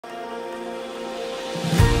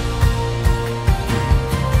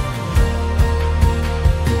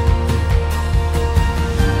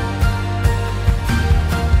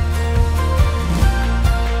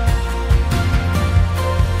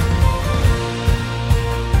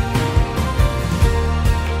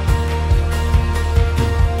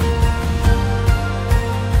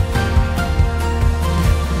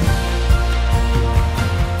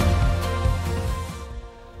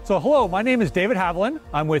So hello, my name is David Haviland.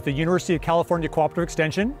 I'm with the University of California Cooperative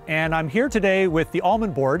Extension, and I'm here today with the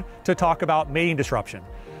almond board to talk about mating disruption.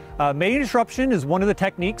 Mating disruption is one of the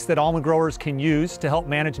techniques that almond growers can use to help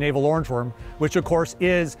manage navel orangeworm, which of course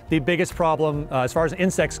is the biggest problem as far as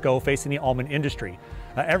insects go facing the almond industry.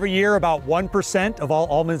 Every year about 1% of all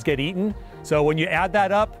almonds get eaten. So when you add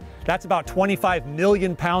that up, that's about 25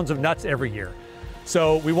 million pounds of nuts every year.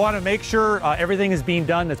 So we want to make sure everything is being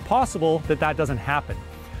done that's possible that doesn't happen.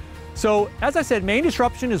 So as I said, mating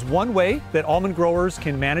disruption is one way that almond growers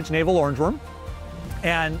can manage navel orangeworm.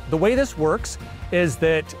 And the way this works is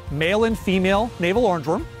that male and female navel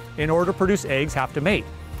orangeworm, in order to produce eggs, have to mate.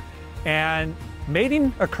 And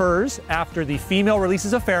mating occurs after the female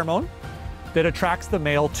releases a pheromone that attracts the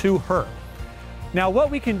male to her. Now what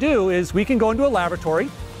we can do is we can go into a laboratory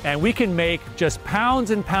and we can make just pounds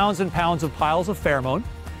and pounds and pounds of piles of pheromone.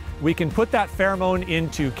 We can put that pheromone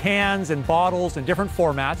into cans and bottles and different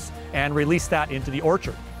formats and release that into the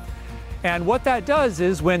orchard. And what that does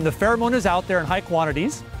is when the pheromone is out there in high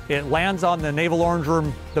quantities, it lands on the navel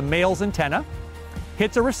orangeworm, the male's antenna,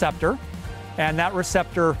 hits a receptor, and that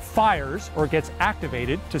receptor fires or gets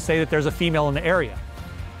activated to say that there's a female in the area.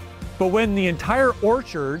 But when the entire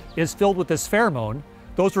orchard is filled with this pheromone,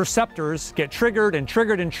 those receptors get triggered and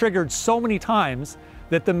triggered and triggered so many times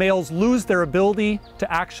that the males lose their ability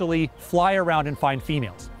to actually fly around and find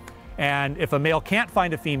females. And if a male can't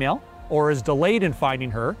find a female or is delayed in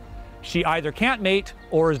finding her, she either can't mate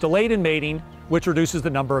or is delayed in mating, which reduces the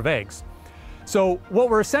number of eggs. So what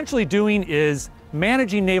we're essentially doing is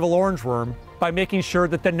managing navel orangeworm by making sure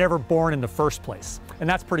that they're never born in the first place. And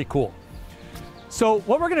that's pretty cool. So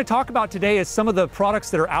what we're going to talk about today is some of the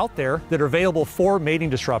products that are out there that are available for mating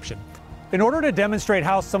disruption. In order to demonstrate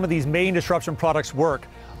how some of these mating disruption products work,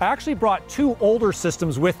 I actually brought two older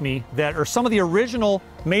systems with me that are some of the original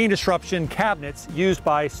mating disruption cabinets used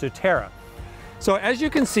by Sutera. So as you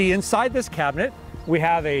can see inside this cabinet, we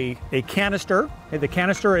have a canister. The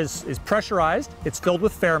canister is pressurized. It's filled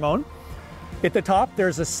with pheromone. At the top,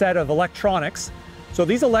 there's a set of electronics. So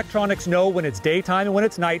these electronics know when it's daytime and when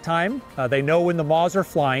it's nighttime. They know when the moths are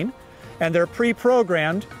flying, and they're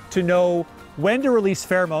pre-programmed to know when to release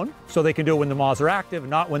pheromone, so they can do it when the moths are active,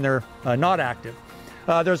 not when they're not active.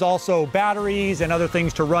 There's also batteries and other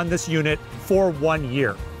things to run this unit for 1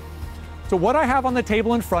 year. So what I have on the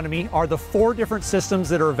table in front of me are the 4 different systems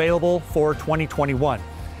that are available for 2021.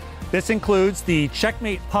 This includes the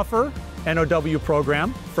Checkmate Puffer NOW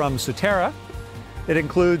program from Sutera. It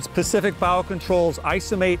includes Pacific Biocontrol's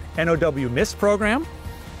Isomate NOW Mist program.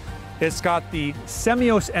 It's got the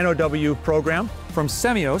Semios NOW program from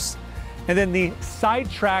Semios, and then the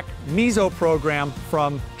Sidetrack Meso program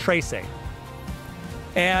from Trace.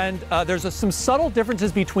 And there's some subtle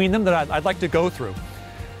differences between them that I'd like to go through.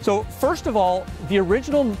 So first of all, the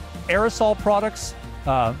original aerosol products,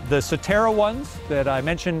 the Sutera ones that I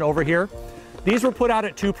mentioned over here, these were put out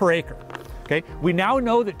at 2 per acre. Okay, we now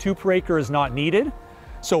know that 2 per acre is not needed.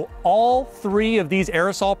 So all 3 of these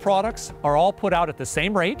aerosol products are all put out at the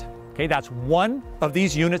same rate. Okay, that's 1 of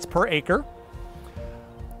these units per acre.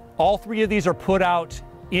 All 3 of these are put out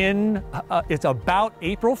in, it's about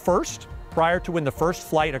April 1st, prior to when the first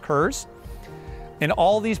flight occurs. And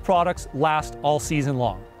all these products last all season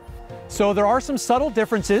long. So there are some subtle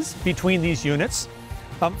differences between these units.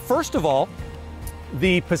 First of all,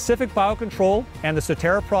 the Pacific Biocontrol and the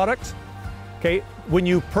Sutera product, okay, when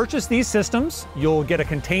you purchase these systems, you'll get a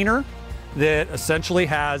container that essentially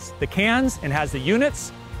has the cans and has the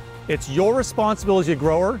units. It's your responsibility as a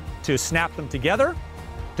grower to snap them together,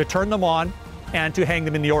 to turn them on, and to hang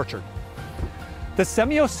them in the orchard. The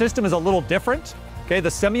Semios system is a little different. Okay, the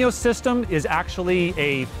Semios system is actually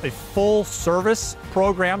a full service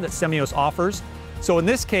program that Semios offers. So in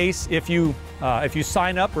this case, if you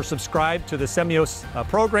sign up or subscribe to the Semios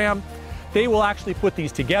program, they will actually put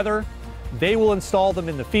these together. They will install them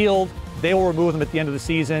in the field. They will remove them at the end of the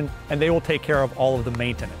season, and they will take care of all of the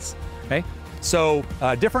maintenance. Okay, so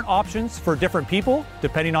different options for different people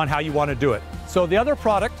depending on how you want to do it. So the other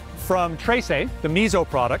product from Trace, the Meso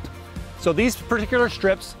product. So these particular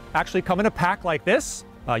strips actually come in a pack like this.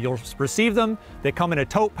 You'll receive them. They come in a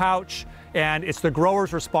tote pouch, and it's the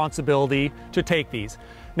grower's responsibility to take these.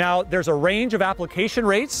 Now, there's a range of application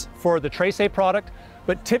rates for the Trace product,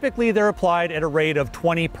 but typically they're applied at a rate of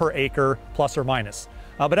 20 per acre, plus or minus.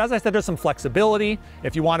 But as I said, there's some flexibility.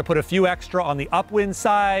 If you want to put a few extra on the upwind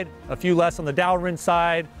side, a few less on the downwind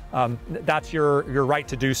side, that's your right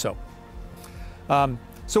to do so.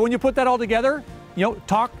 So when you put that all together,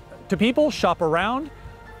 talk to people, shop around.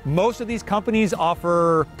 Most of these companies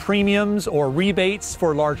offer premiums or rebates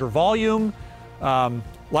for larger volume.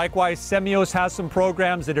 Likewise, Semios has some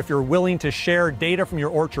programs that if you're willing to share data from your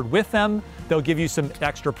orchard with them, they'll give you some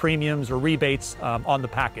extra premiums or rebates on the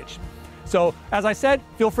package. So as I said,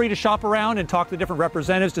 feel free to shop around and talk to different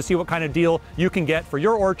representatives to see what kind of deal you can get for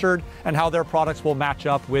your orchard and how their products will match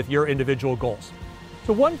up with your individual goals.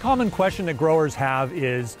 So one common question that growers have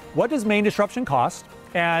is, what does main disruption cost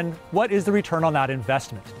and what is the return on that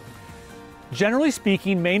investment? Generally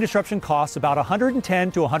speaking, main disruption costs about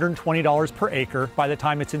 $110 to $120 per acre by the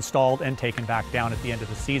time it's installed and taken back down at the end of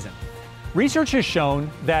the season. Research has shown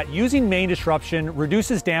that using main disruption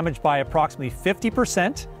reduces damage by approximately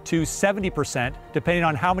 50% to 70%, depending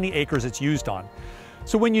on how many acres it's used on.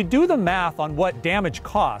 So when you do the math on what damage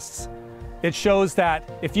costs, it shows that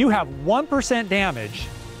if you have 1% damage,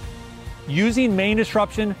 using main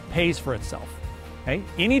disruption pays for itself. Okay?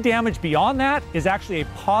 Any damage beyond that is actually a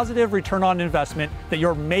positive return on investment that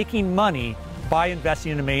you're making money by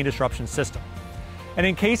investing in a main disruption system. And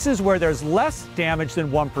in cases where there's less damage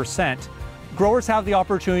than 1%, growers have the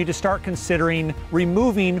opportunity to start considering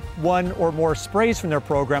removing one or more sprays from their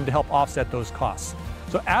program to help offset those costs.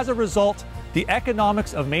 So as a result, the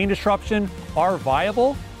economics of main disruption are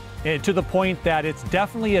viable to the point that it's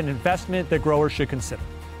definitely an investment that growers should consider.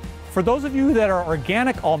 For those of you that are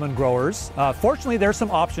organic almond growers, fortunately there's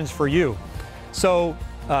some options for you. So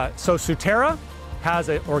Suterra has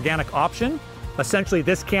an organic option. Essentially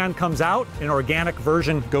this can comes out, an organic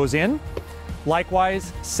version goes in.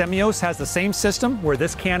 Likewise, Semios has the same system where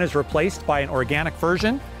this can is replaced by an organic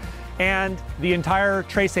version. And the entire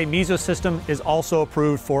Trace Meso system is also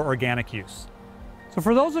approved for organic use. So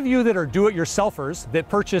for those of you that are do-it-yourselfers that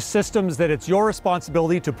purchase systems that it's your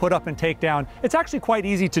responsibility to put up and take down, it's actually quite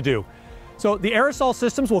easy to do. So the aerosol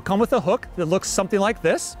systems will come with a hook that looks something like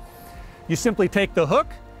this. You simply take the hook,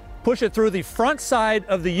 push it through the front side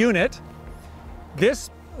of the unit. This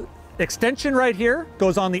extension right here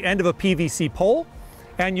goes on the end of a PVC pole,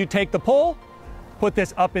 and you take the pole, put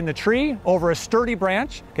this up in the tree over a sturdy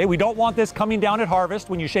branch. Okay, we don't want this coming down at harvest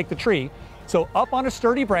when you shake the tree. So up on a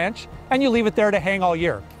sturdy branch, and you leave it there to hang all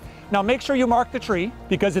year. Now make sure you mark the tree,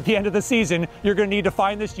 because at the end of the season, you're going to need to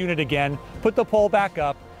find this unit again, put the pole back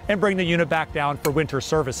up, and bring the unit back down for winter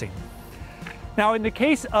servicing. Now in the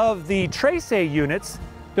case of the Trace units,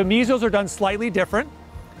 the mesos are done slightly different.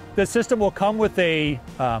 The system will come with a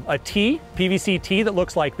PVC T that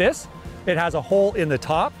looks like this. It has a hole in the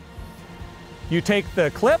top. You take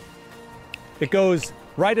the clip, it goes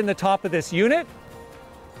right in the top of this unit.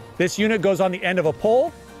 This unit goes on the end of a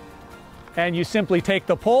pole, and you simply take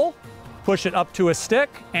the pole, push it up to a stick,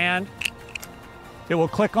 and it will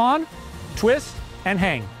click on, twist, and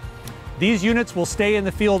hang. These units will stay in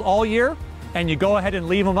the field all year, and you go ahead and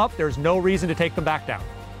leave them up. There's no reason to take them back down.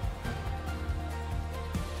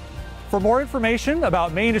 For more information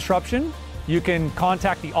about main disruption, you can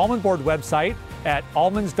contact the Almond Board website at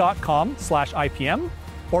almonds.com/IPM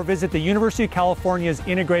or visit the University of California's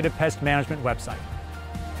Integrated Pest Management website.